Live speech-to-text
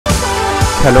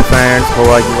Hello friends, how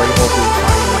are you? I hope you are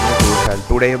fine and in good health.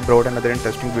 Today I have brought another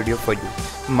interesting video for you.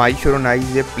 Mai Shiranui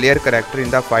is a player character in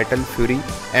the Fatal Fury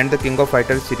and the King of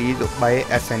Fighters series by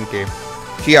SNK.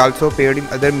 She also appeared in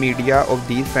other media of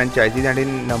these franchises and in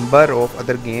a number of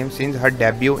other games since her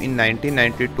debut in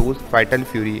 1992's Fatal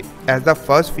Fury as the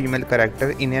first female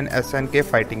character in an SNK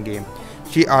fighting game.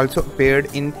 She also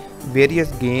appeared in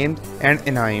various games and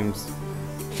animes.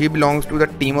 She belongs to the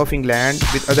team of England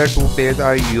with other two players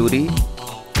are Yuri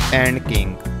and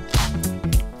King.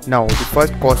 Now the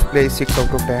first cosplay is 6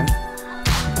 out of 10.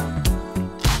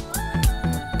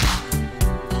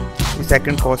 The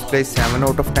second cosplay is 7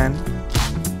 out of 10.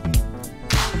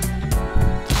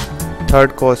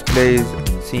 Third cosplay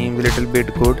seems a little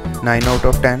bit good, 9 out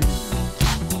of 10.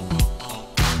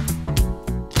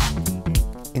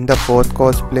 In the fourth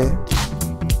cosplay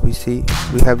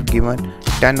we have given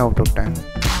 10 out of 10.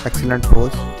 Excellent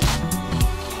pose.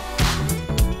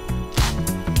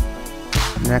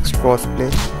 Next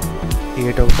cosplay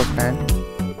 8 out of 10.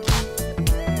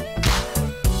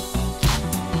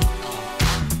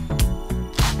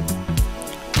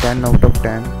 Ten out of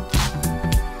 10.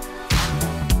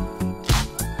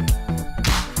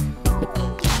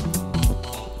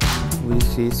 We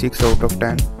see 6 out of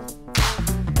 10.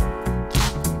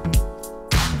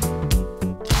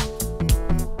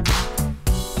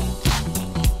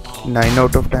 Nine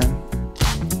out of 10.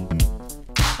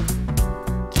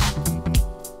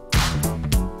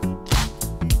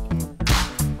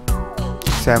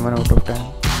 7 out of 10.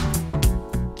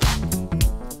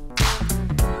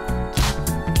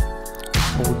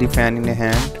 Hold the fan in a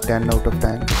hand, 10 out of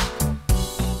 10.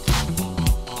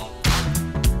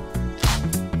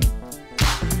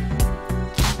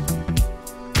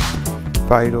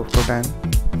 5 out of 10.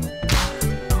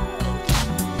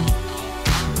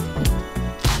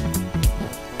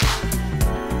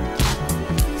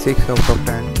 6 out of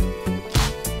 10.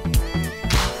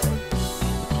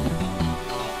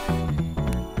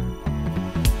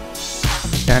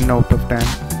 10 out of 10.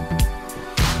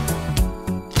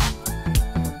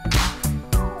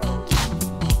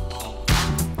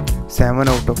 7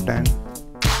 out of 10.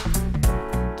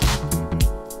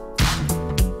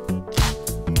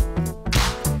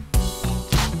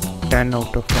 10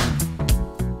 out of 10.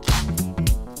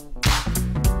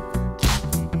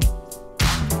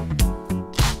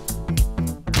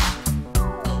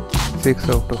 6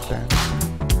 out of 10.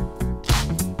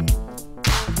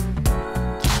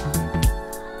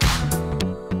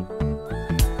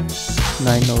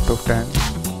 9 out of 10.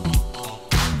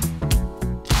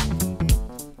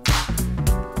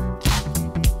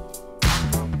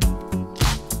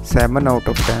 7 out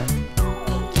of 10.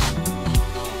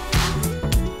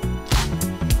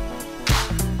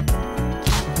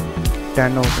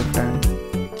 10 out of 10.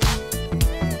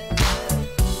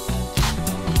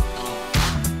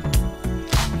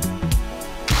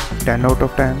 10 out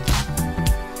of 10.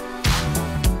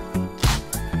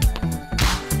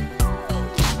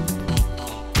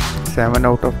 7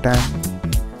 out of 10.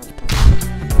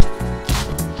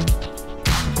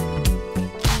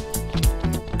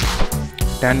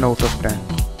 10 out of 10.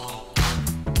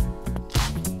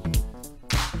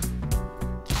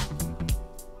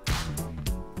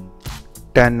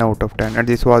 10 out of 10. And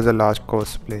this was the last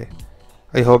cosplay.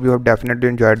 I hope you have definitely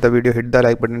enjoyed the video. Hit the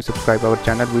like button and subscribe our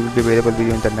channel. We will be available with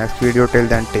you in the next video. Till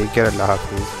then, take care. Allah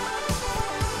Hafiz.